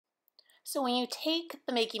So when you take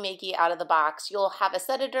the MaKey-MaKey out of the box, you'll have a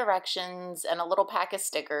set of directions and a little pack of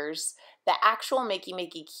stickers. The actual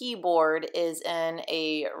MaKey-MaKey keyboard is in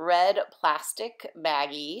a red plastic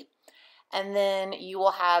baggie. And then you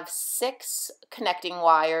will have 6 connecting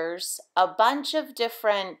wires, a bunch of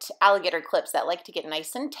different alligator clips that like to get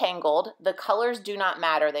nice and tangled. The colors do not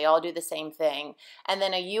matter, they all do the same thing. And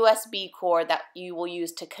then a USB cord that you will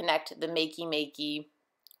use to connect the MaKey-MaKey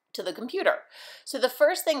to the computer. So the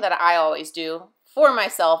first thing that I always do for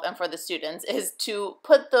myself and for the students is to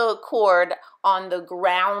put the cord on the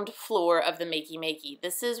ground floor of the MaKey-MaKey.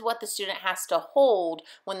 This is what the student has to hold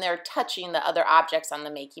when they're touching the other objects on the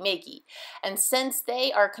MaKey-MaKey. And since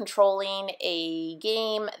they are controlling a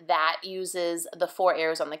game that uses the 4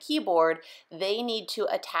 arrows on the keyboard, they need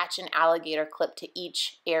to attach an alligator clip to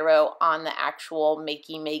each arrow on the actual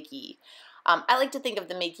MaKey-MaKey. I like to think of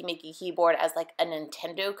the MaKey-MaKey keyboard as like a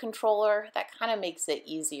Nintendo controller. That kind of makes it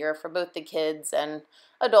easier for both the kids and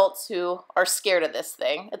adults who are scared of this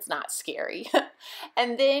thing. It's not scary.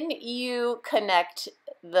 And then you connect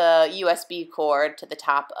the USB cord to the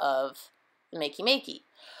top of the MaKey-MaKey.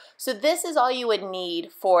 So this is all you would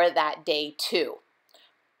need for that day 2.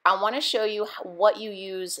 I want to show you what you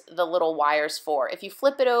use the little wires for. If you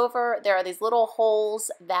flip it over, there are these little holes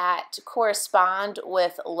that correspond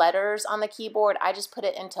with letters on the keyboard. I just put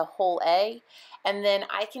it into hole A, and then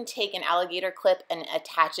I can take an alligator clip and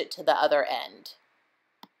attach it to the other end.